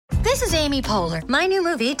This is Amy Poehler. My new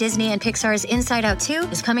movie, Disney and Pixar's Inside Out 2,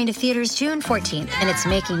 is coming to theaters June 14th, and it's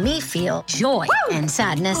making me feel joy and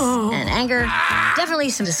sadness and anger, definitely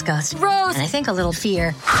some disgust, and I think a little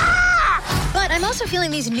fear. But I'm also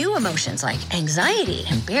feeling these new emotions like anxiety,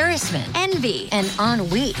 embarrassment, envy, and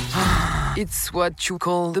ennui. It's what you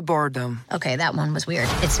call the boredom. Okay, that one was weird.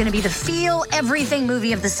 It's gonna be the feel everything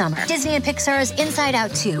movie of the summer. Disney and Pixar's Inside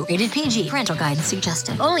Out 2, rated PG. Parental guidance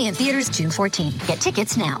suggested. Only in theaters June 14th. Get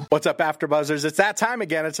tickets now. What's up, AfterBuzzers? It's that time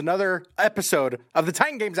again. It's another episode of the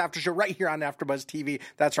Titan Games After Show right here on AfterBuzz TV.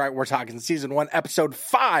 That's right, we're talking Season 1, Episode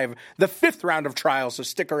 5, the 5th round of trials, so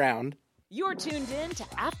stick around. You're tuned in to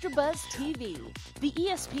AfterBuzz TV, the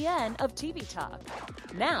ESPN of TV talk.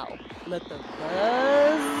 Now, let the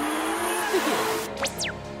buzz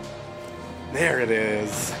begin. There it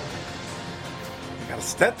is. We gotta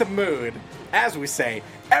set the mood, as we say,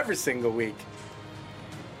 every single week.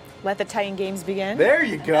 Let the Titan Games begin. There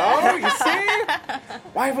you go. You see?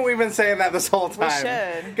 Why haven't we been saying that this whole time? We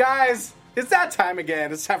should. Guys, it's that time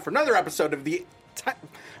again. It's time for another episode of the...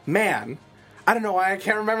 Man... I don't know why I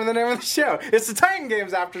can't remember the name of the show. It's the Titan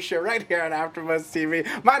Games After Show right here on AfterBuzz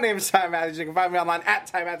TV. My name is Ty Matthews. You can find me online at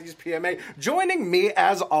Ty Matthews PMA. Joining me,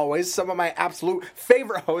 as always, some of my absolute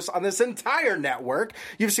favorite hosts on this entire network.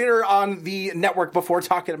 You've seen her on the network before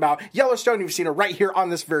talking about Yellowstone. You've seen her right here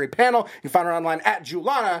on this very panel. You can find her online at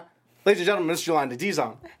Julana. Ladies and gentlemen, Miss Julana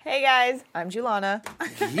Dizon. Hey guys, I'm Julana.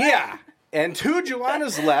 Yeah. And two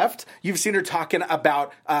Julanas left. You've seen her talking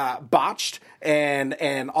about Botched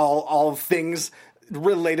and all things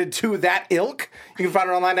related to that ilk. You can find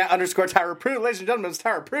her online at _Tyra Prude. Ladies and gentlemen, it's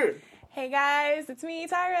Tyra Prude. Hey guys, it's me,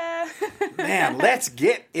 Tyra. Man, let's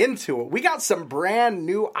get into it. We got some brand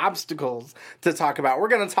new obstacles to talk about. We're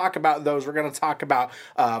going to talk about those. We're going to talk about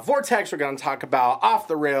Vortex. We're going to talk about Off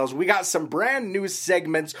the Rails. We got some brand new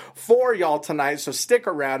segments for y'all tonight, so stick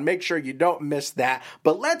around. Make sure you don't miss that.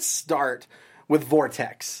 But let's start with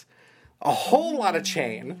Vortex. A whole lot of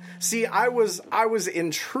chain. See, I was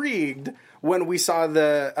intrigued when we saw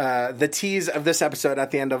the tease of this episode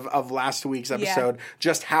at the end of last week's episode,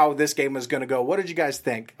 just how this game was going to go. What did you guys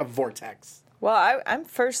think of Vortex? Well, I'm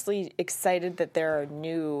firstly excited that there are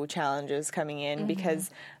new challenges coming in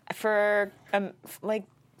because for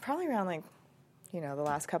probably around the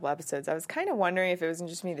last couple episodes, I was kind of wondering if it was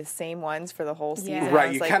just me the same ones for the whole season.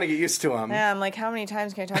 Right, you kind of get used to them. Yeah, I'm like, how many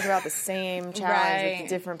times can I talk about the same challenge with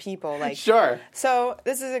different people? Sure. So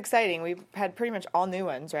this is exciting. We've had pretty much all new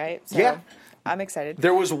ones, right? So yeah. I'm excited.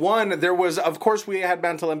 Of course, we had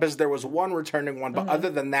Mount Olympus. There was one returning one, but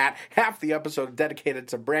other than that, half the episode dedicated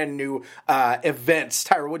to brand new events.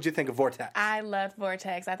 Tyra, what did you think of Vortex? I loved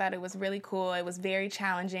Vortex. I thought it was really cool. It was very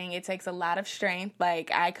challenging. It takes a lot of strength.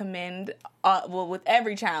 I commend, with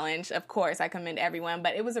every challenge, of course, I commend everyone,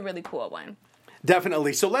 but it was a really cool one.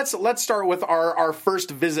 Definitely. So let's start with our first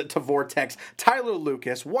visit to Vortex. Tyler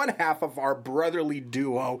Lucas, one half of our brotherly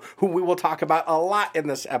duo, who we will talk about a lot in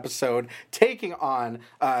this episode, taking on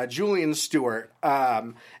Julian Stewart.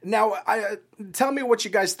 Now, tell me what you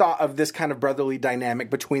guys thought of this kind of brotherly dynamic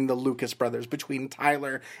between the Lucas brothers, between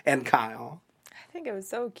Tyler and Kyle. I think it was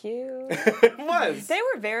so cute. It was. They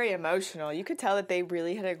were very emotional. You could tell that they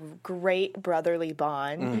really had a great brotherly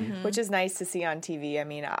bond, which is nice to see on TV. I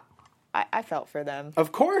mean, I felt for them.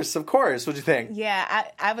 Of course. What'd you think? Yeah,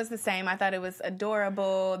 I was the same. I thought it was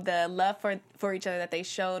adorable. The love for each other that they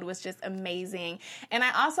showed was just amazing. And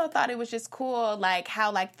I also thought it was just cool,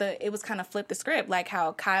 how it was kind of flipped the script,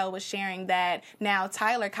 how Kyle was sharing that now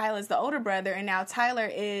Kyle is the older brother, and now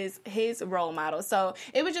Tyler is his role model. So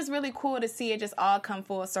it was just really cool to see it just all come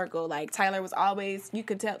full circle. Tyler was always, you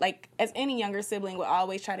could tell, as any younger sibling would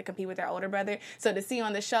always try to compete with their older brother. So to see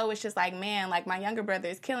on the show, it's just man, my younger brother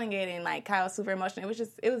is killing it, and Kyle's super emotional.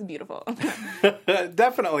 It was beautiful.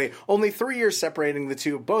 Definitely. Only 3 years separating the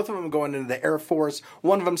two. Both of them going into the Air Force.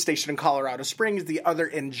 One of them stationed in Colorado Springs, the other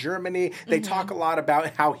in Germany. They talk a lot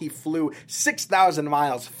about how he flew 6,000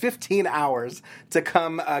 miles, 15 hours to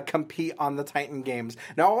come compete on the Titan Games.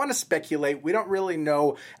 Now, I want to speculate. We don't really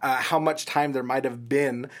know how much time there might have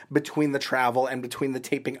been between the travel and between the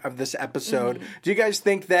taping of this episode. Do you guys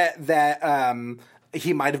think that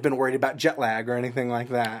he might have been worried about jet lag or anything like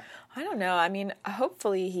that? I don't know. I mean,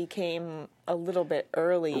 hopefully he came a little bit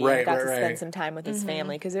early and got to spend some time with his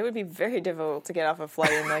family, because it would be very difficult to get off a flight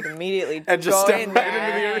and immediately and just go step in right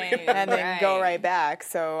there into the arena and then go right back.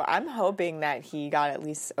 So I'm hoping that he got at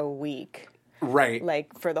least a week, right?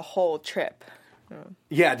 For the whole trip.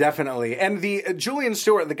 Yeah, definitely. And the Julian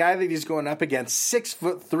Stewart, the guy that he's going up against,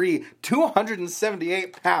 6'3",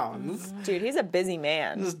 278 pounds. Dude, he's a busy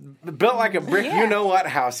man. Just built like a brick you-know-what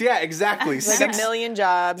house. Yeah, exactly. Like a million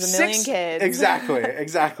jobs, a million kids.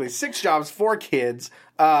 Exactly. 6 jobs, 4 kids.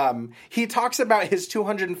 He talks about his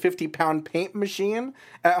 250-pound paint machine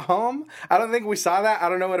at home. I don't think we saw that. I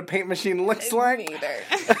don't know what a paint machine looks like. Me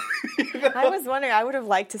either. I was wondering, I would have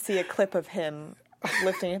liked to see a clip of him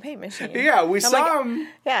lifting a paint machine. Yeah, we saw him.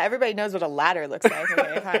 Yeah, everybody knows what a ladder looks like.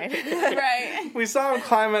 Okay, fine. Right. We saw him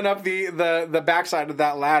climbing up the backside of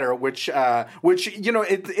that ladder, which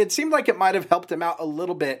it seemed like it might have helped him out a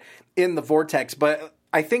little bit in the vortex, but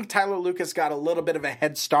I think Tyler Lucas got a little bit of a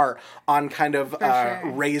head start on kind of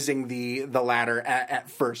raising the ladder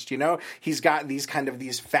at first. He's got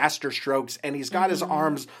these faster strokes, and he's got his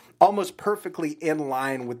arms almost perfectly in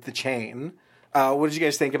line with the chain. What did you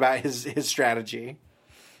guys think about his strategy?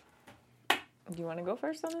 Do you want to go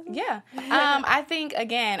first on this one? Yeah. I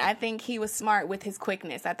think he was smart with his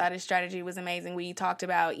quickness. I thought his strategy was amazing. We talked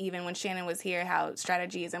about, even when Shannon was here, how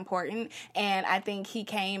strategy is important. And I think he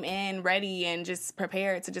came in ready and just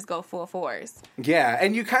prepared to just go full force. Yeah.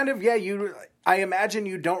 And I imagine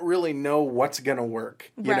you don't really know what's going to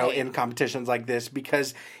work, in competitions like this,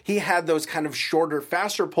 because he had those kind of shorter,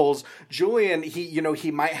 faster pulls. Julian,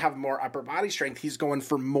 he might have more upper body strength. He's going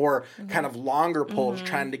for more kind of longer pulls,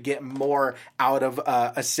 trying to get more out of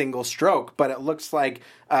a single stroke. But it looks like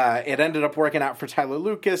it ended up working out for Tyler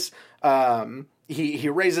Lucas. He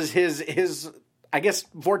raises his I guess,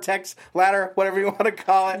 vortex ladder, whatever you want to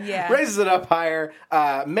call it. Yeah. Raises it up higher,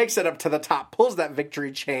 makes it up to the top, pulls that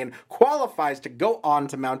victory chain, qualifies to go on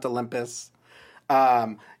to Mount Olympus.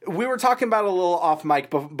 We were talking about it a little off mic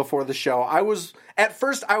before the show. At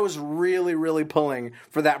first I was really, really pulling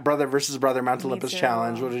for that brother versus brother Mount Olympus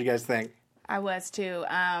challenge. What did you guys think? I was too.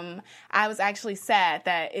 I was actually sad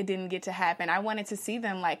that it didn't get to happen. I wanted to see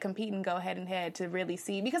them compete and go head and head to really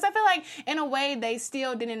see, because I feel like in a way they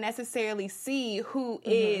still didn't necessarily see who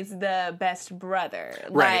is the best brother.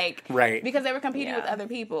 Right. Because they were competing with other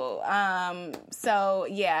people. So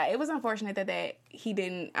yeah, it was unfortunate that he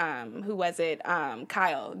didn't. Who was it?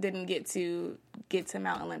 Kyle didn't get to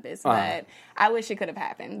Mount Olympus, but I wish it could have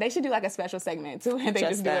happened. They should do a special segment too, where they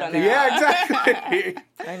just do it on their own. Yeah, exactly.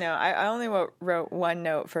 I know. I only wrote one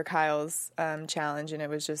note for Kyle's challenge, and it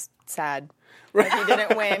was just sad that he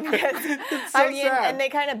didn't win. Sad. And they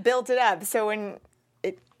kind of built it up. So when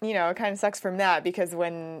it kind of sucks from that, because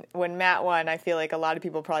when Matt won, I feel like a lot of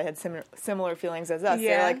people probably had similar feelings as us.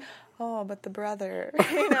 Yeah. They're like, oh, but the brother,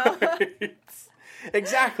 Right.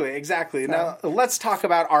 Exactly. Now, let's talk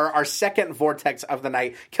about our second vortex of the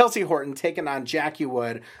night. Kelsey Horton taking on Jackie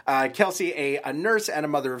Wood. Kelsey, a nurse and a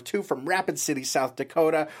mother of 2 from Rapid City, South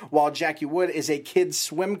Dakota, while Jackie Wood is a kid's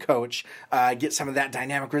swim coach. Get some of that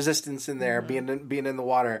dynamic resistance in there, being in the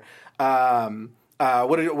water.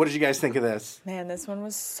 What did you guys think of this? Man, this one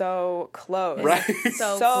was so close. Right?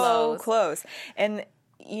 So close. And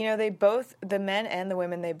they both, the men and the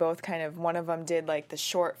women, they both one of them did the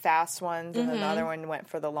short, fast ones, and then the other one went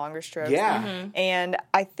for the longer strokes. Yeah. And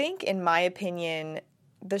I think, in my opinion,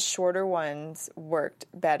 the shorter ones worked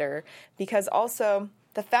better, because also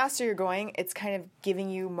the faster you're going, it's kind of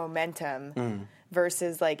giving you momentum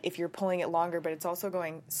versus if you're pulling it longer, but it's also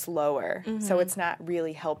going slower. So it's not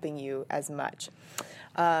really helping you as much.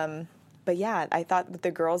 But yeah, I thought that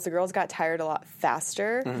the girls got tired a lot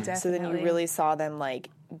faster. So then you really saw them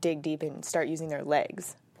dig deep and start using their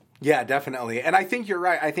legs. Yeah, definitely. And I think you're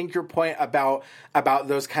right. I think your point about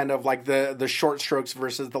those kind of the short strokes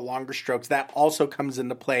versus the longer strokes, that also comes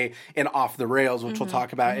into play in Off the Rails, which we'll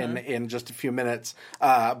talk about in just a few minutes.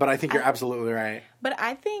 But I think you're absolutely right. But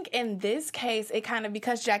I think in this case, it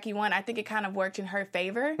because Jackie won, I think it kind of worked in her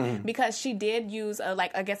favor, because she did use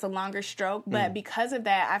a longer stroke. But because of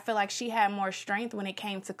that, I feel like she had more strength when it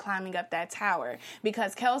came to climbing up that tower.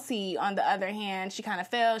 Because Kelsey, on the other hand, she kind of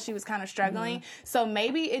fell. She was kind of struggling. So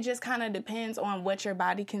maybe it just kind of depends on what your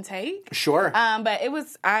body can take. Sure. But it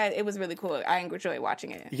was really cool. I enjoyed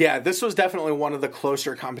watching it. Yeah, this was definitely one of the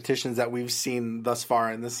closer competitions that we've seen thus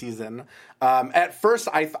far in the season. At first,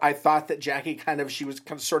 I thought that Jackie she was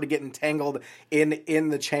sort of getting tangled in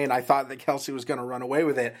the chain. I thought that Kelsey was going to run away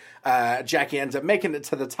with it. Jackie ends up making it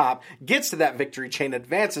to the top, gets to that victory chain,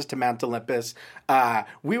 advances to Mount Olympus.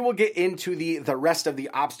 We will get into the rest of the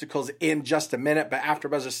obstacles in just a minute, but after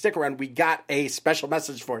Buzzer, stick around. We got a special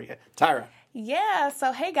message for you. Tyra. Yeah,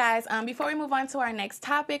 so hey guys, before we move on to our next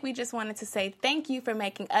topic, we just wanted to say thank you for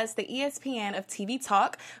making us the ESPN of TV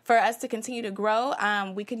Talk. For us to continue to grow,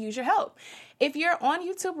 we could use your help. If you're on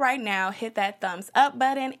YouTube right now, hit that thumbs up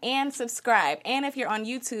button and subscribe. And if you're on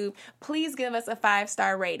YouTube, please give us a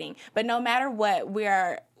 5-star rating. But no matter what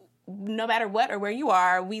or where you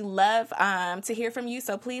are, we love to hear from you.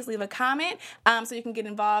 So please leave a comment so you can get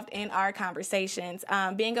involved in our conversations.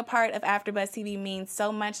 Being a part of AfterBuzz TV means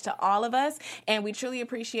so much to all of us, and we truly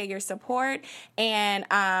appreciate your support and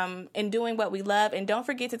in doing what we love. And don't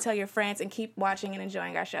forget to tell your friends and keep watching and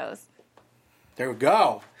enjoying our shows. There we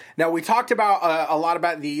go. Now, we talked about a lot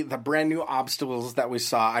about the brand new obstacles that we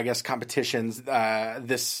saw, I guess, competitions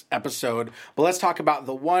this episode. But let's talk about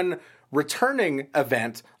the one returning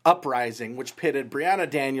event, Uprising, which pitted Brianna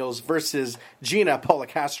Daniels versus Gina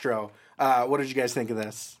Policastro. What did you guys think of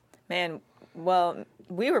this? Man, well,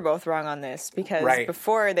 we were both wrong on this because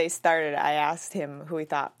before they started, I asked him who he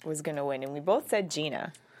thought was going to win, and we both said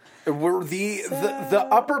Gina. Were the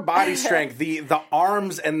upper body strength, the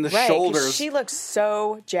arms and the shoulders. She looks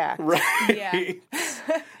so jacked. Right. Yeah.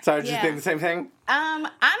 So did you think the same thing?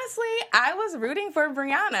 Honestly, I was rooting for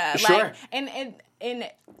Brianna. Sure. Like,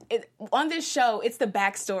 on this show, it's the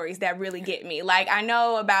backstories that really get me. Like, I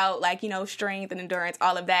know about, like, you know, strength and endurance,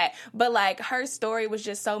 all of that. But, like, her story was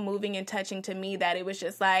just so moving and touching to me that it was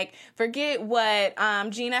just like, forget what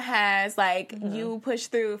Gina has, like, you push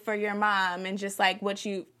through for your mom and just, like, what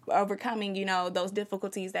you overcoming, you know, those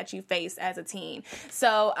difficulties that you face as a teen.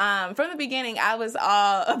 So, from the beginning, I was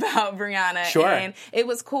all about Brianna. Sure. And it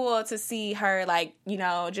was cool to see her, like, you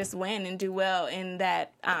know, just win and do well in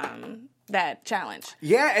that challenge.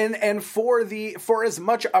 Yeah, and for as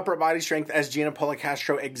much upper body strength as Gina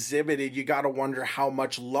Policastro exhibited, you got to wonder how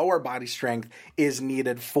much lower body strength is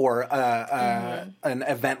needed for an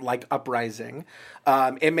event like Uprising.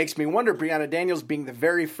 It makes me wonder, Brianna Daniels being the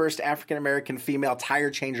very first African-American female tire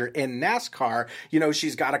changer in NASCAR, you know,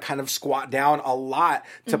 she's got to kind of squat down a lot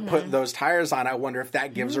to put those tires on. I wonder if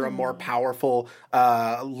that gives her a more powerful,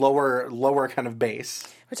 lower kind of base.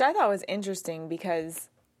 Which I thought was interesting because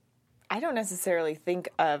I don't necessarily think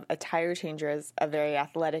of a tire changer as a very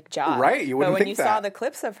athletic job. Right, you wouldn't think that. But when you saw the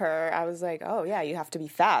clips of her, I was like, oh, yeah, you have to be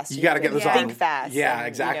fast. You got to get this on. Think fast. Yeah, and,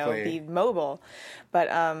 exactly. You know, be mobile. But,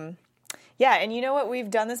 yeah, and you know what? We've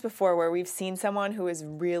done this before where we've seen someone who is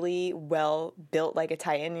really well built like a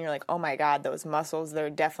Titan, and you're like, oh, my God, those muscles, they're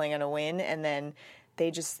definitely going to win. And then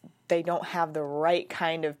they don't have the right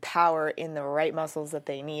kind of power in the right muscles that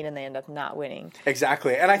they need, and they end up not winning.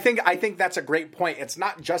 Exactly. And I think that's a great point. It's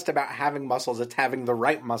not just about having muscles, it's having the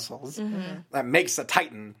right muscles that makes a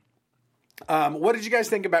Titan. What did you guys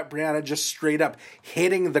think about Brianna just straight up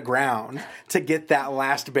hitting the ground to get that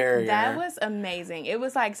last barrier? That was amazing. It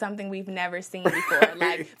was like something we've never seen before.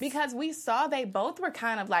 Like, because we saw they both were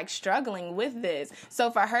kind of like struggling with this. So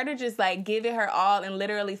for her to just like give it her all and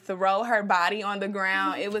literally throw her body on the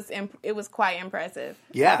ground, it was quite impressive.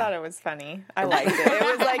 Yeah. I thought it was funny. I liked it.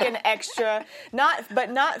 It was like an extra,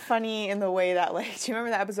 not funny in the way that, like, do you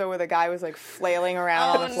remember that episode where the guy was like flailing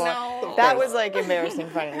around on the floor? No. That was like embarrassing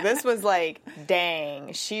funny. This was like,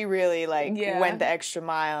 dang, she really like went the extra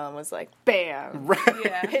mile and was like, bam,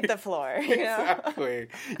 hit the floor. You know? Exactly.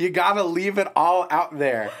 You gotta leave it all out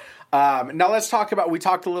there. Now let's talk about, we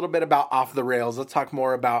talked a little bit about Off the Rails. Let's talk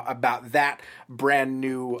more about that brand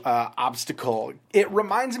new obstacle. It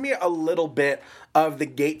reminds me a little bit of the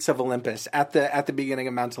gates of Olympus at the beginning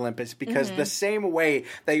of Mount Olympus, because the same way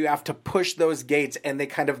that you have to push those gates and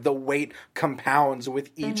the weight compounds with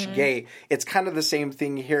each gate, it's kind of the same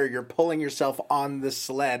thing here. You're pulling yourself on the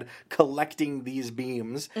sled, collecting these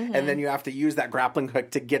beams, and then you have to use that grappling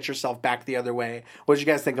hook to get yourself back the other way. What did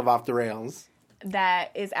you guys think of Off the Rails? That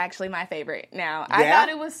is actually my favorite now. I thought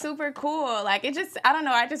it was super cool. Like, it just, I don't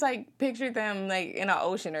know, I just like pictured them like in an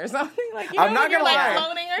ocean or something. Like, you know, I'm not gonna lie.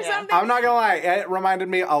 floating or something. I'm not gonna lie. It reminded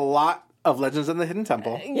me a lot of Legends in the Hidden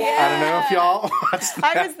Temple. Yeah. I don't know if y'all watched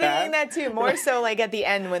that. I was thinking that too. More so like at the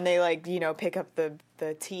end when they like, you know, pick up the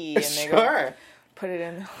tea and they go put it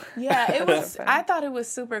in. Yeah, it was, I thought it was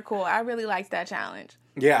super cool. I really liked that challenge.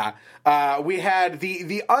 Yeah. We had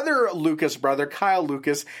the other Lucas brother, Kyle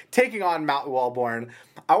Lucas, taking on Matt Wellborn.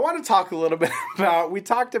 I want to talk a little bit about, we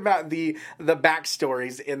talked about the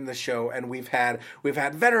backstories in the show, and we've had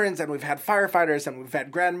veterans, and we've had firefighters, and we've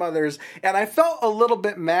had grandmothers, and I felt a little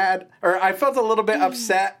bit mad, or I felt a little bit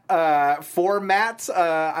upset for Matt.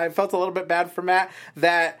 I felt a little bit bad for Matt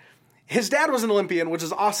that his dad was an Olympian, which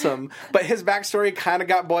is awesome, but his backstory kind of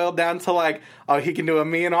got boiled down to like, oh, he can do a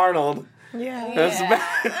me and Arnold. Yeah.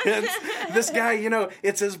 This guy,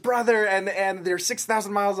 it's his brother, and they're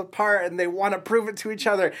 6,000 miles apart, and they want to prove it to each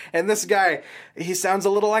other. And this guy, he sounds a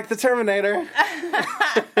little like the Terminator.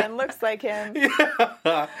 And looks like him.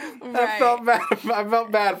 I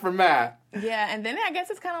felt bad for Matt. Yeah, and then I guess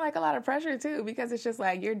it's kind of like a lot of pressure too, because it's just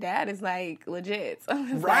like your dad is like legit, so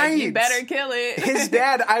it's Right. like, you better kill it. His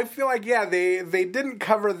dad, I feel like, they didn't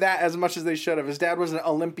cover that as much as they should have. His dad was an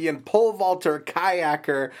Olympian pole vaulter,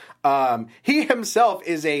 kayaker. He himself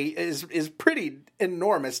is pretty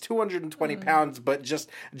enormous, 220 pounds, but just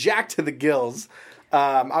jacked to the gills.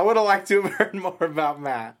 I would have liked to have heard more about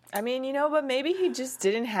Matt. I mean, but maybe he just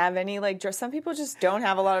didn't have any, some people just don't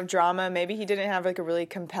have a lot of drama. Maybe he didn't have, a really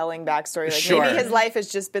compelling backstory. Sure. Maybe his life has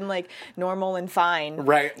just been, normal and fine.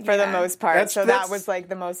 Right. For the most part. That was,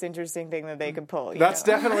 the most interesting thing that they could pull. That's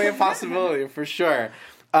definitely a possibility, for sure.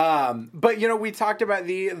 But we talked about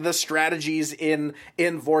the strategies in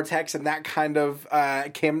Vortex, and that kind of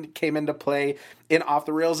came into play in Off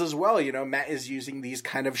the Rails as well. Matt is using these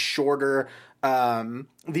kind of shorter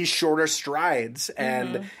strides,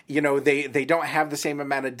 and they don't have the same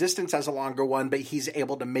amount of distance as a longer one, but he's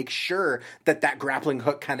able to make sure that grappling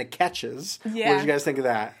hook kind of catches. Yeah. What did you guys think of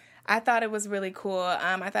that? I thought it was really cool.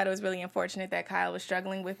 I thought it was really unfortunate that Kyle was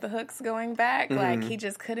struggling with the hooks going back. Like, he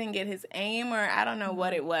just couldn't get his aim, or I don't know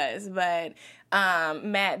what it was. But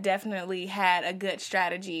Matt definitely had a good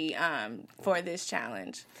strategy for this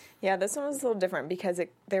challenge. Yeah, this one was a little different because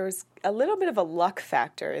there was a little bit of a luck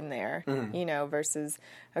factor in there, versus,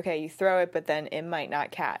 okay, you throw it, but then it might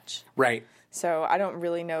not catch. Right. So I don't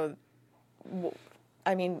really know.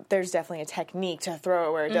 I mean, there's definitely a technique to throw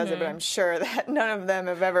it where it does it, but I'm sure that none of them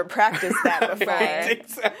have ever practiced that before.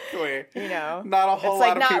 Exactly. Not a whole it's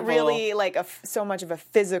lot of not people. really so much of a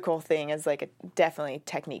physical thing as a definitely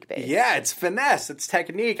technique based. Yeah, it's finesse, it's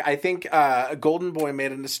technique. I think Golden Boy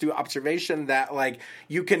made an astute observation that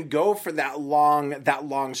you can go for that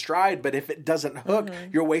long stride, but if it doesn't hook,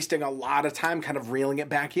 you're wasting a lot of time kind of reeling it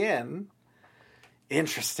back in.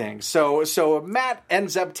 Interesting. So Matt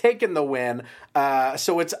ends up taking the win.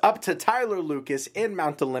 So it's up to Tyler Lucas in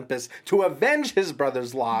Mount Olympus to avenge his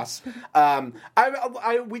brother's loss. We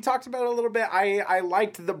talked about it a little bit. I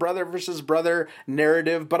liked the brother versus brother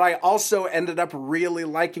narrative, but I also ended up really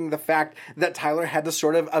liking the fact that Tyler had to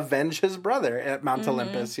sort of avenge his brother at Mount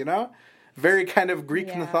Olympus, Very kind of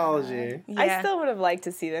Greek mythology. Yeah. I still would have liked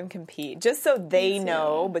to see them compete, just so they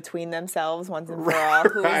know between themselves once and for all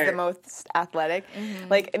who is the most athletic.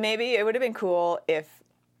 Maybe it would have been cool if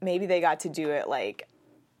maybe they got to do it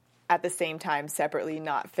at the same time, separately,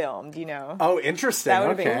 not filmed. Oh, interesting. That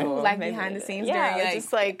would have been cool. Behind the scenes. Yeah,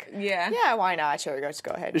 just yeah, why not? Sure, just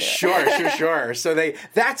go ahead. And do it. Sure. So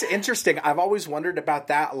that's interesting. I've always wondered about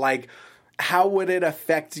that. How would it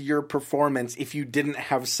affect your performance if you didn't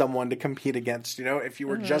have someone to compete against? If you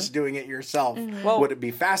were just doing it yourself, would it be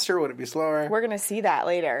faster? Would it be slower? We're going to see that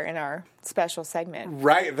later in our special segment.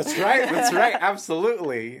 Right. That's right.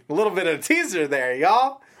 Absolutely. A little bit of a teaser there,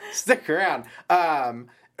 y'all. Stick around.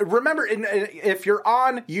 Remember, if you're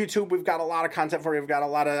on YouTube, we've got a lot of content for you. We've got a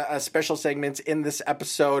lot of special segments in this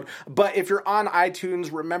episode. But if you're on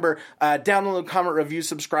iTunes, remember, download, comment, review,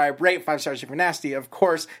 subscribe, rate, 5 stars if you're nasty. Of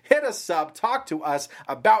course, hit us up, talk to us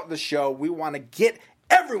about the show. We want to get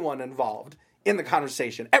everyone involved in the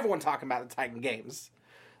conversation. Everyone talking about the Titan Games.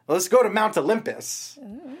 Let's go to Mount Olympus.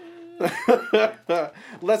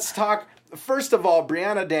 Let's talk, first of all,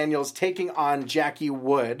 Brianna Daniels taking on Jackie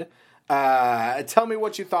Wood. Tell me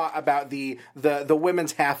what you thought about the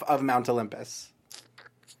women's half of Mount Olympus.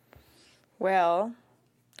 Well,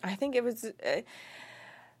 I think it was...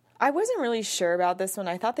 I wasn't really sure about this one.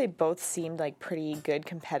 I thought they both seemed like pretty good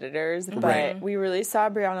competitors, but we really saw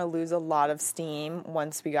Brianna lose a lot of steam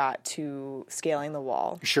once we got to scaling the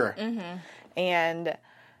wall. Sure. And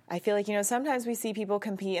I feel like, sometimes we see people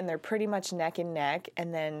compete and they're pretty much neck and neck,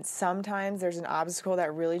 and then sometimes there's an obstacle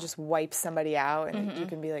that really just wipes somebody out, and you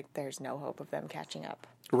can be like, there's no hope of them catching up.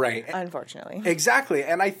 Right. Unfortunately. Exactly.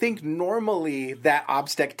 And I think normally that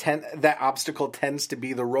obstacle tends to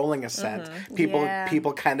be the rolling ascent.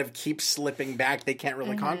 People kind of keep slipping back. They can't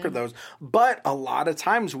really conquer those. But a lot of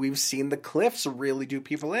times we've seen the cliffs really do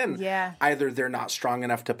people in. Yeah. Either they're not strong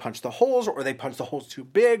enough to punch the holes, or they punch the holes too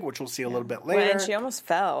big, which we'll see a little bit later. Well, and she almost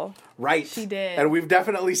fell. Right. She did. And we've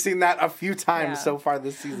definitely seen that a few times so far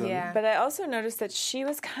this season. Yeah. But I also noticed that she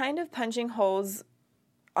was kind of punching holes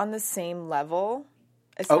on the same level.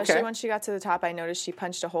 Especially when she got to the top, I noticed she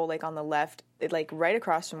punched a hole on the left, right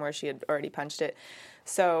across from where she had already punched it.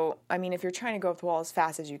 So, I mean, if you're trying to go up the wall as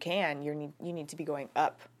fast as you can, you need to be going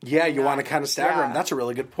up. Yeah, you want to kind of stagger Yeah. them. That's a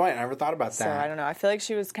really good point. I never thought about that. So, I don't know. I feel like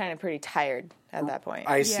she was kind of pretty tired at that point.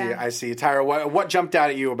 I see. Yeah. I see. Tyra, what jumped out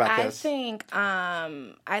at you about I this? think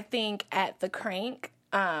at the crank,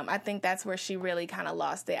 I think that's where she really kind of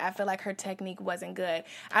lost it. I feel like her technique wasn't good.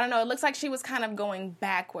 I don't know. It looks like she was kind of going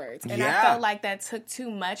backwards. And Yeah. I felt like that took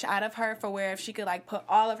too much out of her for where if she could like put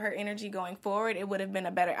all of her energy going forward, it would have been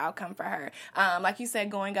a better outcome for her. Like you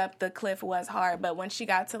said, going up the cliff was hard. But when she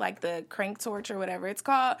got to like the crank torch or whatever it's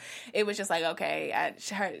called, it was just like, okay,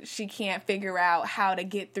 she can't figure out how to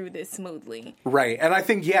get through this smoothly. Right. And I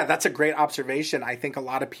think, yeah, that's a great observation. I think a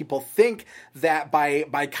lot of people think that by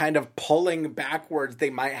kind of pulling backwards, they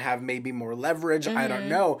might have maybe more leverage. I don't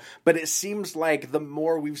know. But it seems like the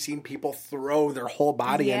more we've seen people throw their whole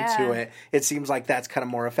body into it, it seems like that's kind of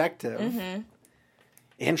more effective.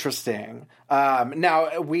 Interesting. Now,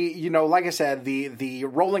 like I said, the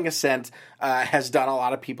rolling ascent has done a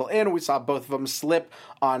lot of people in. We saw both of them slip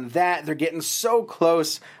on that. They're getting so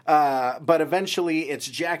close, but eventually it's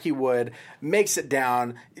Jackie Wood, makes it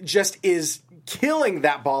down, just is killing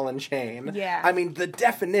that ball and chain. Yeah. I mean, the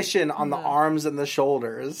definition on the arms and the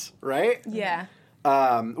shoulders, right? Yeah.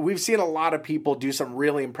 We've seen a lot of people do some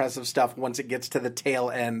really impressive stuff once it gets to the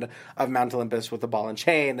tail end of Mount Olympus with the ball and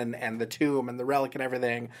chain and the tomb and the relic and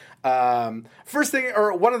everything. One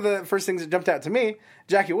of the first things that jumped out to me,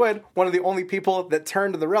 Jackie Wood, one of the only people that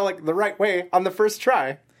turned the relic the right way on the first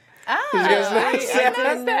try. Did you guys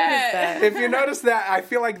notice that? If you notice that, I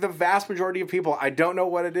feel like the vast majority of people, I don't know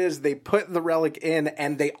what it is, they put the relic in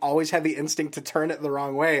and they always have the instinct to turn it the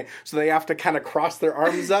wrong way. So they have to kind of cross their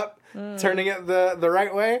arms up, turning it the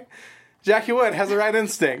right way. Jackie Wood has the right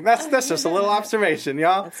instinct. That's just a little observation,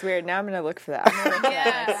 y'all. That's weird. Now I'm going to look for that. I'm gonna look for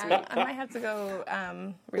that next week. I might have to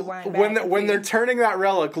go rewind When back. when they're turning that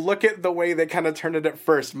relic, look at the way they kind of turned it at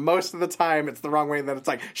first. Most of the time, it's the wrong way, and then it's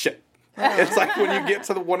like, shit. It's like when you get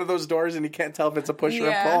to one of those doors and you can't tell if it's a push or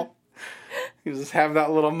a pull. You just have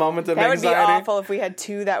that little moment of That would anxiety. be awful if we had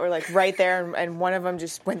two that were like right there and one of them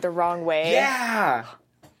just went the wrong way. Yeah.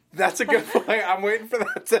 That's a good point. I'm waiting for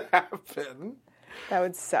that to happen. That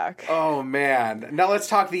would suck. Oh, man. Now let's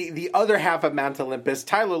talk the other half of Mount Olympus.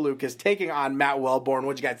 Tyler Lucas taking on Matt Wellborn.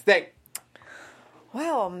 What'd you guys think?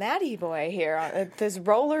 Well, Matty boy here, this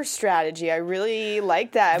roller strategy, I really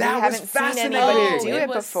like that. That we was haven't seen fascinating. anybody do it it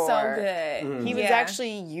was before. so good. He was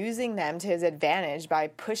actually using them to his advantage by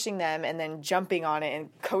pushing them and then jumping on it and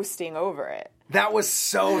coasting over it. That was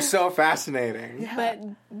so fascinating. But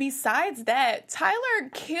besides that, Tyler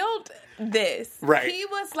killed this. Right. He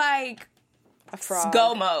was like A frog.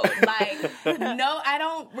 go mode. Like, no, I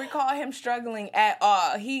don't recall him struggling at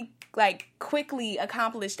all. He like quickly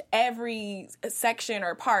accomplished every section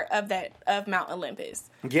or part of Mount Olympus.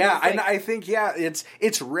 Yeah, and I think,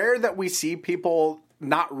 it's rare that we see people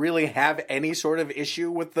not really have any sort of issue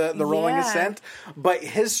with the rolling ascent, but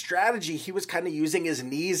his strategy, he was kind of using his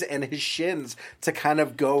knees and his shins to kind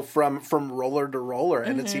of go from roller to roller,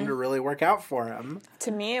 and it seemed to really work out for him.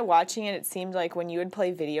 To me, watching it seemed like when you would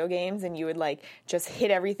play video games and you would like just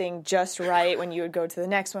hit everything just right, when you would go to the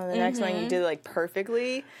next one, you did it like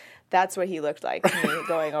perfectly. That's what he looked like to me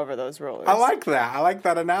going over those rollers. I like that. I like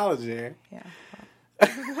that analogy. Yeah.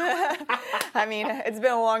 I mean, it's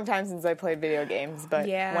been a long time since I played video games, but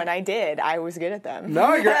when I did, I was good at them.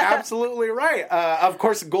 No, you're absolutely right. Of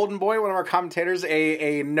course, Golden Boy, one of our commentators,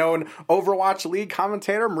 a known Overwatch League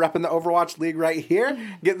commentator. I'm repping the Overwatch League right here.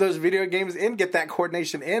 Get those video games in, get that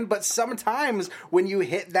coordination in. But sometimes when you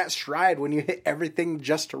hit that stride, when you hit everything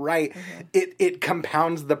just right, it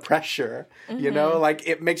compounds the pressure. You know, like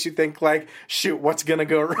it makes you think like, shoot, what's going to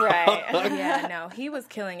go wrong? Right. Yeah, no, he was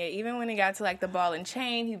killing it. Even when he got to like the ball and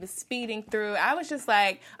chain, he was speeding through. I was just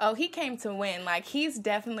like, oh, he came to win. Like, he's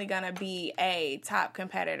definitely gonna be a top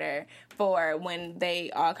competitor for when they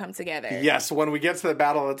all come together. Yes, when we get to the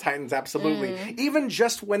Battle of the Titans, absolutely. Even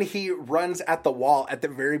just when he runs at the wall at the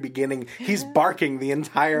very beginning, he's barking the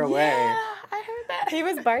entire way. Yeah, I heard that. He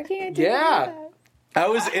was barking at Yeah. I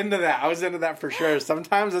was into that for sure.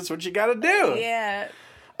 Sometimes that's what you gotta do. Yeah.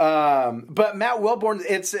 But Matt Wellborn,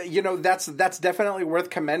 it's that's definitely worth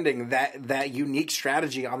commending that unique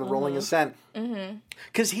strategy on the rolling ascent.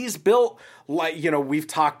 Because he's built like, we've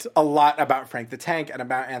talked a lot about Frank the Tank and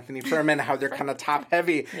about Anthony Furman, how they're kind of top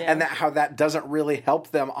heavy and how that doesn't really help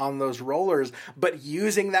them on those rollers, but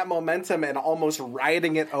using that momentum and almost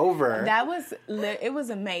riding it over. That was, it was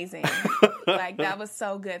amazing. Like, that was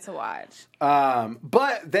so good to watch.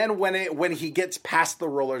 But then when he gets past the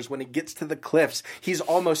rollers, when he gets to the cliffs, he's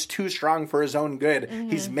almost too strong for his own good.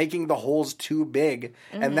 He's making the holes too big,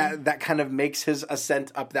 and that kind of makes his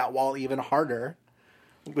ascent up that wall even harder.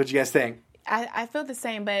 What'd you guys think? I feel the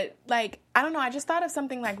same, but like I don't know. I just thought of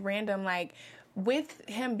something like random, like with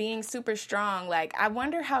him being super strong. Like I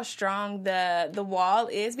wonder how strong the wall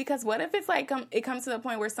is, because what if it's like it comes to the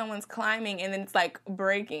point where someone's climbing and then it's like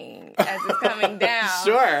breaking as it's coming down?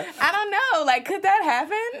 Sure. I don't know. Like, could that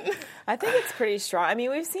happen? I think it's pretty strong. I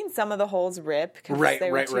mean, we've seen some of the holes rip because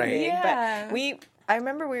they were too big. Yeah. But I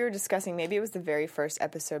remember we were discussing, maybe it was the very first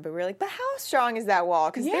episode, but we were like, but how strong is that wall?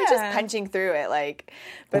 Because they're just punching through it, like.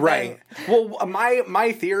 But right. Well,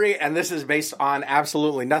 my theory, and this is based on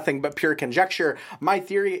absolutely nothing but pure conjecture, my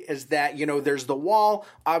theory is that, there's the wall,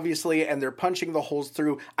 obviously, and they're punching the holes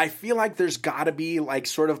through. I feel like there's got to be, like,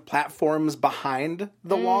 sort of platforms behind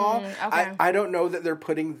the wall. Okay. I don't know that they're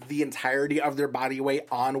putting the entirety of their body weight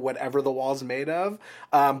on whatever the wall's made of,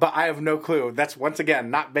 but I have no clue. That's, once again,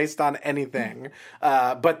 not based on anything.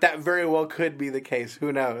 But that very well could be the case.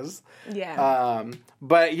 Who knows? Yeah.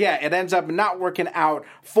 But yeah, it ends up not working out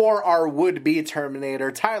for our would-be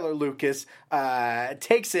Terminator. Tyler Lucas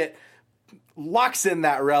takes it, locks in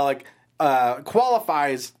that relic,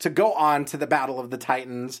 qualifies to go on to the Battle of the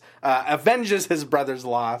Titans, avenges his brother's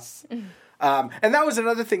loss. And that was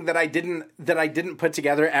another thing that I didn't put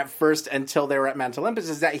together at first until they were at Mount Olympus,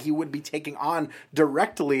 is that he would be taking on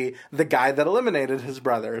directly the guy that eliminated his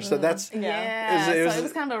brother. So that's so it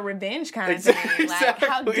was kind of a revenge kind of thing. Exactly. Like,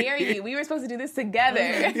 how dare you? We were supposed to do this together.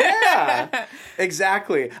 Yeah,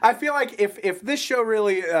 exactly. I feel like if this show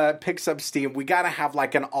really picks up steam, we got to have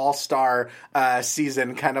like an all-star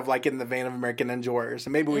season, kind of like in the vein of American Ninja Warriors.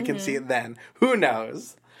 And maybe we can see it then. Who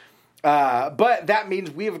knows? But that means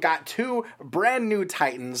we've got two brand new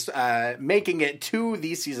Titans making it to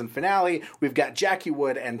the season finale. We've got Jackie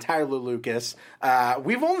Wood and Tyler Lucas.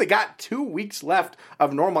 We've only got 2 weeks left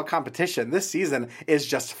of normal competition. This season is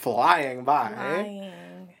just flying by.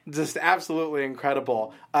 Just absolutely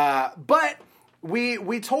incredible. But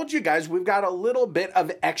we told you guys we've got a little bit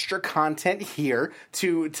of extra content here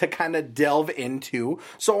to kind of delve into.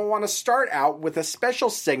 So I want to start out with a special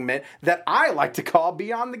segment that I like to call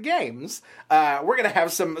Beyond the Games. We're going to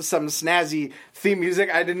have some snazzy theme music.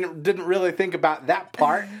 I didn't really think about that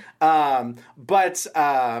part. But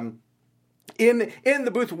in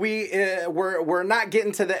the booth, we're not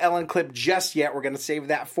getting to the Ellen clip just yet. We're going to save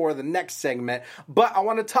that for the next segment. But I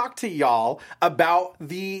want to talk to y'all about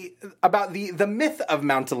the myth of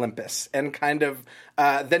Mount Olympus and kind of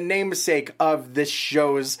the namesake of this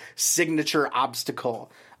show's signature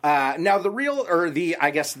obstacle. Now,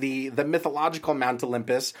 the mythological Mount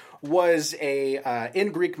Olympus was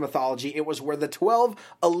in Greek mythology, it was where the 12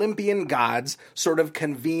 Olympian gods sort of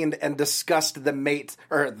convened and discussed the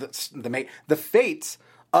fate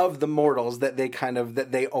of the mortals that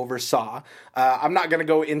they oversaw. I'm not going to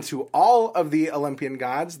go into all of the Olympian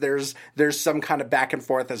gods. There's some kind of back and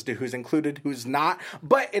forth as to who's included, who's not,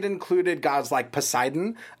 but it included gods like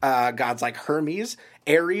Poseidon, gods like Hermes,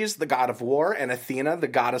 Ares, the god of war, and Athena, the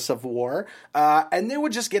goddess of war. And they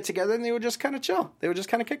would just get together and they would just kind of chill. They would just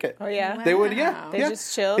kind of kick it. Oh, yeah? Wow. They would, They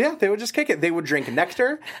just chill? Yeah, they would just kick it. They would drink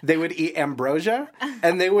nectar, they would eat ambrosia,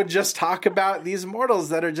 and they would just talk about these mortals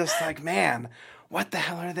that are just like, man, what the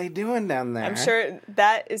hell are they doing down there? I'm sure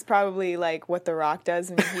that is probably like what The Rock does.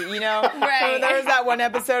 And Right. There was that one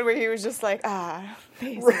episode where he was just like,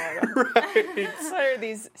 these mortals. Right. What are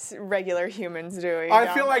these regular humans doing?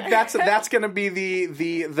 I feel like that's going to be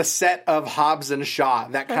the set of Hobbs and Shaw,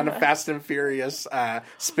 that kind of Fast and Furious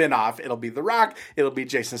spin-off. It'll be The Rock, it'll be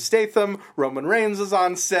Jason Statham, Roman Reigns is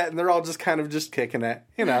on set, and they're all just kind of just kicking it,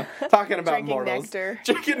 talking about Drinking mortals. nectar.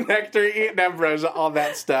 Drinking nectar, eating ambrosia, all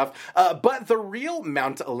that stuff. But the real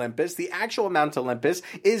Mount Olympus, the actual Mount Olympus,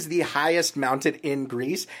 is the highest mountain in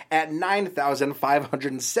Greece at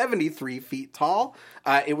 9,573 feet tall.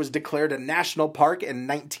 It was declared a national park in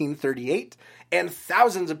 1938, and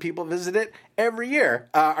thousands of people visit it every year.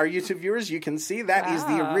 Our YouTube viewers, you can see that is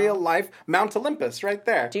the real-life Mount Olympus right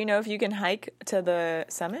there. Do you know if you can hike to the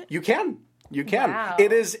summit? You can. You can. Wow.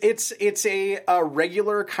 It's a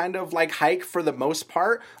regular kind of like hike for the most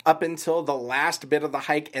part up until the last bit of the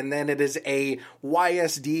hike, and then it is a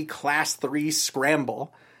YSD Class 3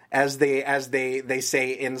 scramble, as they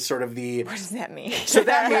say in sort of the. What does that mean? So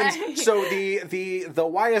that means the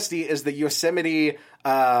YSD is the Yosemite.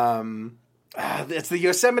 It's the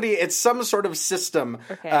Yosemite. It's some sort of system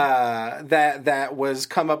that was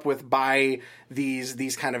come up with by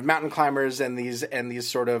these kind of mountain climbers and these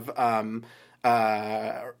sort of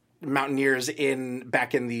mountaineers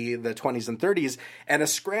back in the 20s and 30s. And a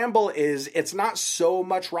scramble it's not so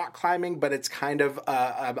much rock climbing, but it's kind of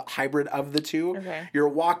a hybrid of the two. Okay. You're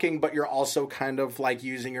walking, but you're also kind of like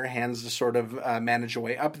using your hands to sort of manage your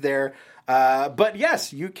way up there. But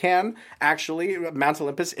yes, you can actually, Mount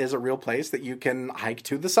Olympus is a real place that you can hike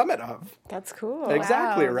to the summit of. That's cool.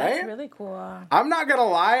 Exactly, Wow, right? That's really cool. I'm not going to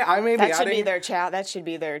lie, I may be That should outing... be their That should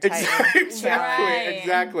be their title.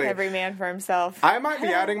 Exactly. Every man for himself. I might be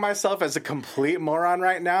outing myself as a complete moron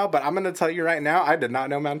right now, but I'm going to tell you right now, I did not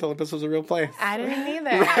know Mount Olympus was a real place. I didn't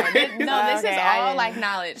either. No, this Okay, is I all didn't. like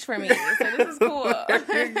knowledge for me. So this is cool.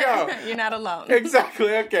 There you go. You're not alone.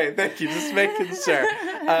 Exactly. Okay. Thank you. Just making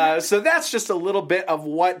sure. So that's just a little bit of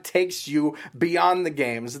what takes you beyond the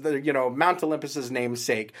games, Mount Olympus's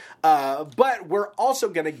namesake. But we're also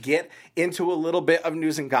going to get into a little bit of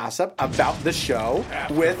news and gossip about the show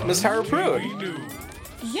with Miss Tara Prude.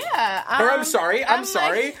 Yeah. Or I'm sorry.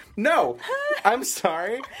 like- No. I'm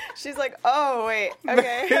sorry. She's like, oh, wait.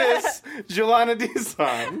 Okay. Miss Julana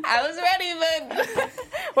Dizon. I was ready, but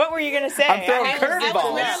What were you going to say? I'm throwing I was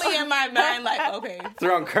curveballs. literally in my mind like, okay,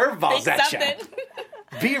 Throwing curveballs think at something.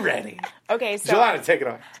 you. Be ready. Okay, so Julana, take it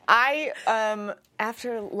away. I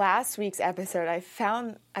after last week's episode,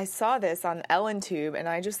 I saw this on Ellen Tube, and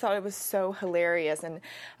I just thought it was so hilarious. And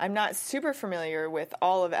I'm not super familiar with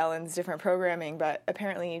all of Ellen's different programming, but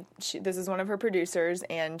apparently this is one of her producers,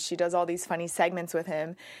 and she does all these funny segments with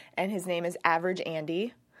him. And his name is Average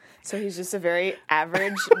Andy. So he's just a very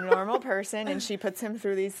average, normal person, and she puts him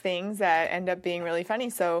through these things that end up being really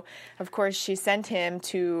funny. So, of course, she sent him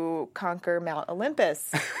to conquer Mount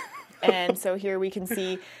Olympus. And so here we can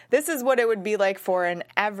see this is what it would be like for an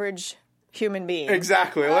average human being.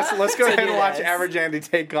 Exactly. Let's go ahead and do watch this. Average Andy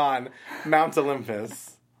take on Mount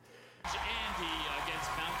Olympus. Andy against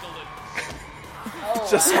Mount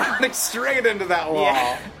Olympus. Just running straight into that wall.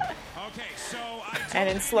 Yeah. Okay, so I told And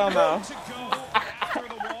in him slow-mo. to go after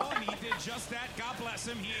the wall, and he did just that. God bless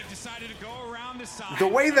him. He decided to go around the side. The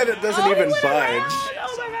way that it doesn't even budge.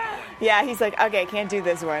 Oh my god. Yeah, he's like, okay, can't do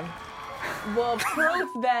this one. Well, proof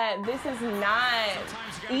that this is not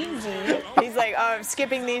easy. He's like, oh, I'm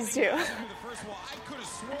skipping these two. The first wall, I could have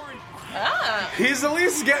sworn He's at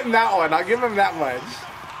least getting that one. I'll give him that much.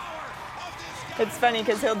 It's funny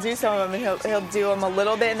because he'll do some of them and he'll do them a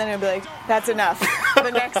little bit and then he'll be like, that's enough. The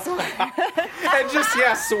next one. And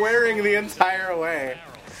just, swearing the entire way.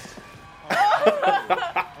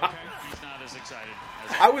 he's not as excited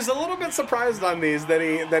as I was a little bit surprised on these that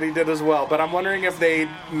he did as well, but I'm wondering if they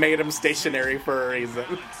made him stationary for a reason.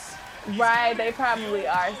 Right, they probably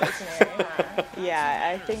are stationary, huh?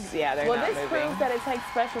 Yeah, I think, they're Well, not this moving. proves that it takes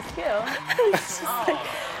special skill. It's just like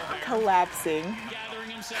collapsing. gathering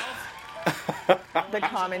himself. The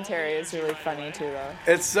commentary is really funny too, though.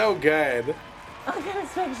 It's so good. Look at his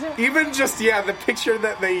picture. Even just, the picture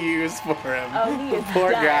that they use for him. Oh, he is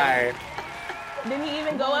Poor done. guy. Didn't he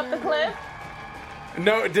even go up the cliff?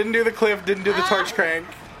 No, didn't do the cliff, didn't do the torch crank.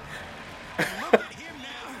 Look at him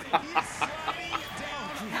now. He's sliding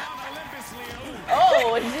down Mount Olympus, Leo.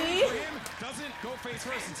 Oh, gee. Him doesn't go face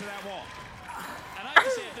first into that wall. And I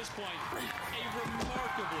would say at this point, a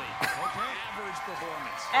remarkably average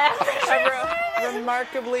performance. A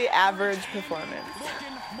remarkably average performance.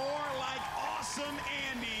 Looking more like awesome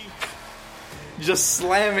Andy. Just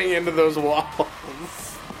slamming into those walls. There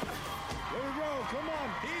we go. Come on.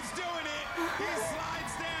 He's doing it. He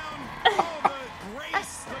slides down. Oh, the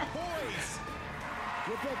grace, the poise.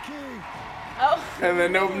 Get that key. Oh, And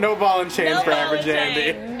then no ball and chain no for Average ball and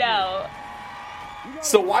Andy. chain. No.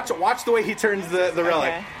 So watch the way he turns the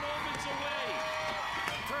relic. Okay. Moments away.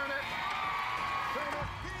 Turn it. Turn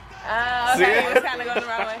it. See Okay, it? he was kind of going the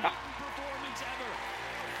wrong way. Performance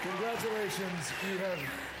ever. Congratulations, you have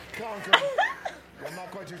conquered. I'm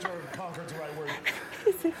not quite too sure if conquered's the right word,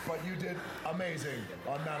 but you did amazing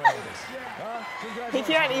on Mount Olympus. Huh? He Congratulations.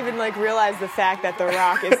 can't even realize the fact that The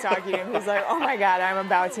Rock is talking to him. He's like, oh my god, I'm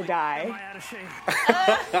about to die.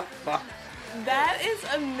 That is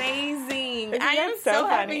amazing. Isn't I am that so so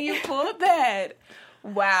happy funny? you pulled that.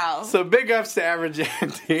 Wow. So big ups to Average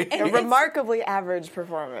Andy. A remarkably average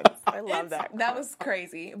performance. I love that. That was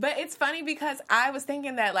crazy. But it's funny because I was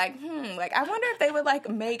thinking that I wonder if they would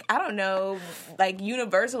make, I don't know,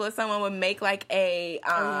 Universal or someone would make a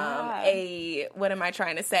what am I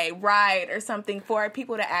trying to say, ride or something for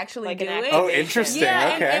people to actually do an it. Oh, interesting.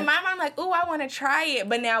 Yeah, Okay. and in my mind I'm like, ooh, I want to try it.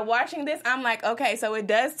 But now watching this, I'm like, okay, so it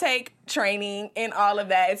does take training and all of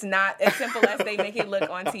that. It's not as simple as they make it look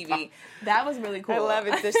on TV. That was really cool. I love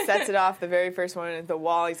it. Just sets it off. The very first one at the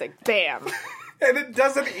wall. He's like, bam. And it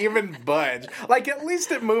doesn't even budge. Like, at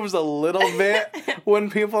least it moves a little bit when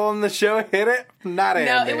people on the show hit it. Not Andy.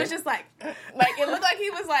 No, it was just like it looked like he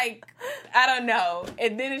was like, I don't know.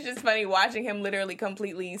 And then it's just funny watching him literally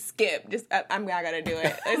completely skip. Just, I gotta do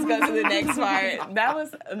it. Let's go to the next part. That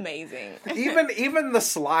was amazing. Even the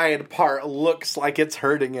slide part looks like it's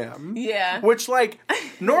hurting him. Yeah. Which, like,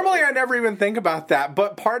 normally I never even think about that,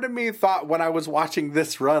 but part of me thought when I was watching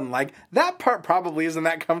this run, like, that part probably isn't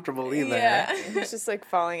that comfortable either. Yeah. He's just like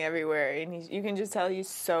falling everywhere, and you can just tell he's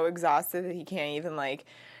so exhausted that he can't even like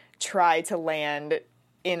try to land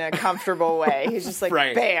in a comfortable way. He's just like,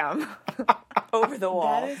 Right. bam, over the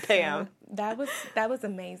wall, bam. That was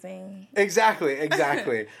amazing. Exactly.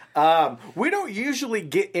 We don't usually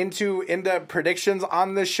get into predictions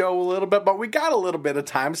on this show a little bit, but we got a little bit of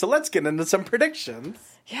time, so let's get into some predictions.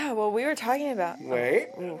 Yeah, well, we were talking about. Wait.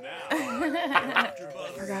 AfterBuzz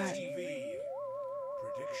TV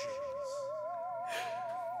predictions.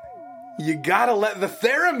 You gotta let the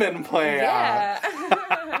theremin play out.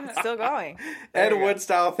 Yeah. It's still going. Ed Wood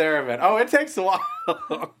style theremin. Oh, it takes a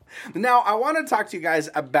while. Now, I want to talk to you guys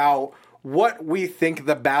about what we think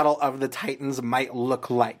the Battle of the Titans might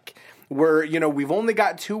look like. We've only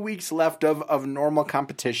got 2 weeks left of normal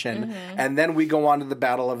competition, and then we go on to the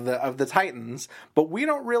Battle of the Titans. But we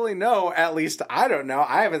don't really know, at least I don't know.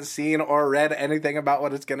 I haven't seen or read anything about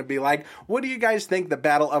what it's going to be like. What do you guys think the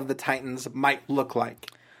Battle of the Titans might look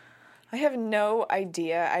like? I have no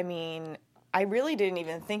idea. I mean, I really didn't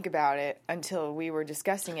even think about it until we were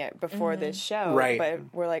discussing it before this show. Right. But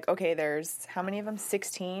we're like, okay, there's how many of them?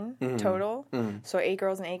 16 total. So 8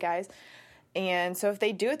 girls and 8 guys. And so if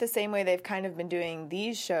they do it the same way they've kind of been doing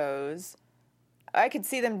these shows, I could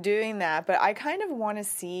see them doing that. But I kind of want to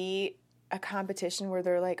see a competition where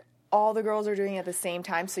they're like, all the girls are doing it at the same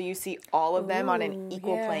time, so you see all of them on an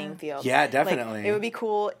equal playing field. Yeah, definitely. Like, it would be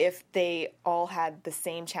cool if they all had the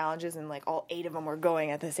same challenges and like all 8 of them were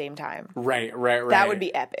going at the same time. Right. That would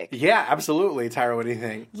be epic. Yeah, absolutely. Tyra, what do you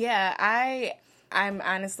think? Yeah, I'm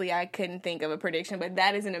honestly, I couldn't think of a prediction, but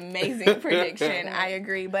that is an amazing prediction. I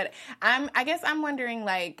agree. But I guess I'm wondering,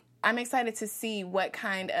 like, I'm excited to see what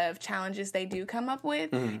kind of challenges they do come up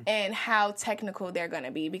with and how technical they're going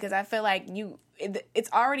to be, because I feel like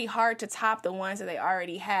it's already hard to top the ones that they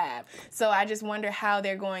already have. So I just wonder how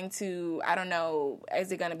they're going to, I don't know,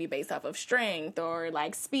 is it going to be based off of strength or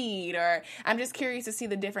like speed, or I'm just curious to see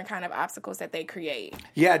the different kind of obstacles that they create.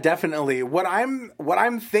 Yeah, definitely. What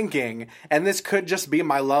I'm thinking, and this could just be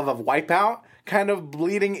my love of Wipeout kind of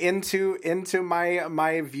bleeding into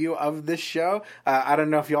my view of this show. I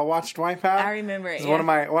don't know if y'all watched Wipeout. I remember it. It's one of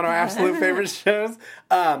my absolute favorite shows.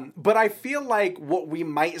 But I feel like what we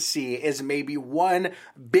might see is maybe one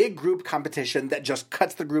big group competition that just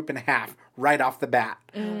cuts the group in half right off the bat.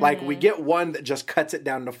 Like, we get one that just cuts it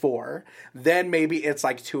down to 4. Then maybe it's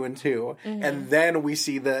like 2 and 2. And then we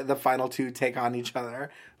see the final 2 take on each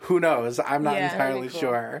other. Who knows? I'm not entirely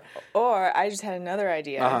sure. Or I just had another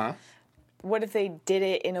idea. Uh-huh. What if they did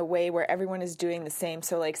it in a way where everyone is doing the same?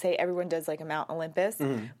 So, like, say everyone does, like, a Mount Olympus,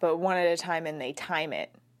 but one at a time, and they time it.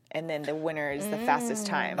 And then the winner is the fastest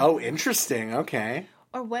time. Oh, interesting. Okay.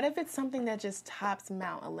 Or what if it's something that just tops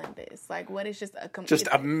Mount Olympus? Like, what is just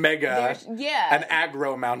a mega, an an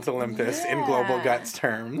aggro Mount Olympus in Global Guts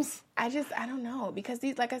terms. I don't know, because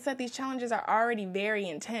these, like I said, these challenges are already very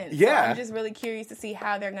intense. Yeah. So I'm just really curious to see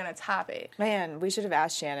how they're going to top it. Man, we should have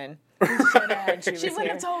asked Shannon. She wouldn't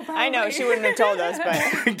have told us. I know, she wouldn't have told us, but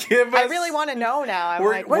I really want to know now. I'm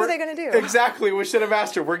like, what are they going to do? Exactly. We should have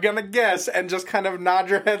asked her. We're going to guess and just kind of nod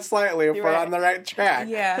your head slightly if we're on the right track.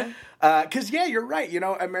 Yeah. Because, you're right. You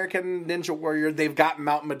know, American Ninja Warrior, they've got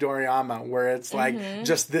Mount Midoriyama, where it's like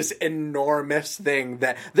just this enormous thing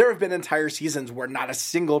that there have been entire seasons where not a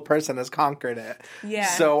single person has conquered it. Yeah.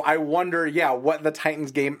 So I wonder, what the Titan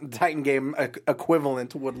game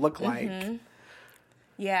equivalent would look like.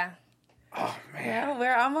 Yeah. Oh, man. Well,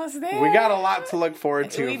 we're almost there. We got a lot to look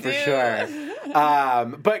forward to, for sure.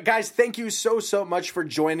 But guys, thank you so much for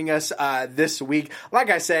joining us this week. Like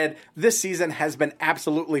I said, this season has been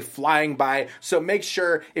absolutely flying by. So make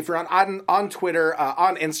sure, if you're on Twitter,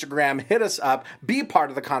 on Instagram, hit us up. Be part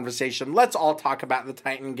of the conversation. Let's all talk about the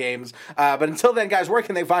Titan games. But until then, guys, where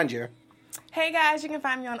can they find you? Hey, guys, you can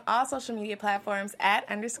find me on all social media platforms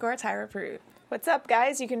 @_Tyra Prude. What's up,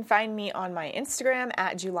 guys? You can find me on my Instagram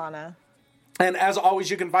 @Julana. And as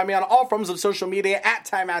always, you can find me on all forms of social media at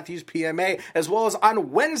Ty Matthews PMA, as well as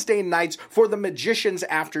on Wednesday nights for the Magicians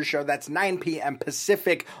After Show. That's 9 p.m.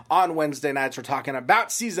 Pacific on Wednesday nights. We're talking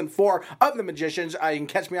about season 4 of The Magicians. You can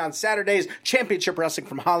catch me on Saturdays, Championship Wrestling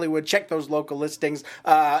from Hollywood. Check those local listings.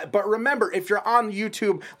 But remember, if you're on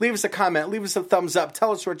YouTube, leave us a comment, leave us a thumbs up,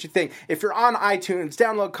 tell us what you think. If you're on iTunes,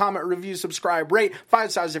 download, comment, review, subscribe, rate,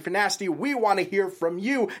 5 stars if you're nasty. We want to hear from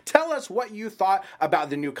you. Tell us what you thought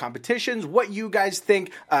about the new competitions, what you guys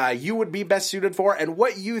think you would be best suited for, and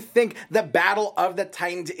what you think the Battle of the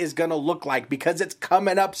Titans is going to look like, because it's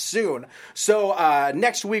coming up soon. So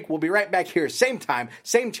next week, we'll be right back here, same time,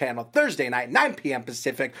 same channel, Thursday night, 9 p.m.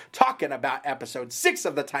 Pacific, talking about episode 6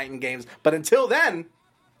 of the Titan Games. But until then,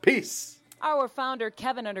 peace. Our founder,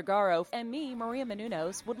 Kevin Undergaro, and me, Maria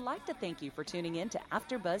Menounos, would like to thank you for tuning in to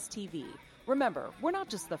AfterBuzz TV. Remember, we're not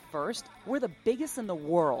just the first, we're the biggest in the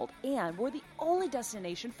world, and we're the only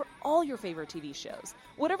destination for all your favorite TV shows.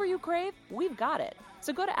 Whatever you crave, we've got it.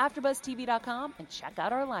 So go to AfterBuzzTV.com and check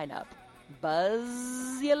out our lineup.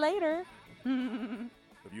 Buzz you later. The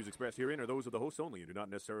views expressed herein are those of the hosts only and do not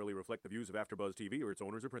necessarily reflect the views of AfterBuzz TV or its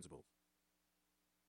owners or principals.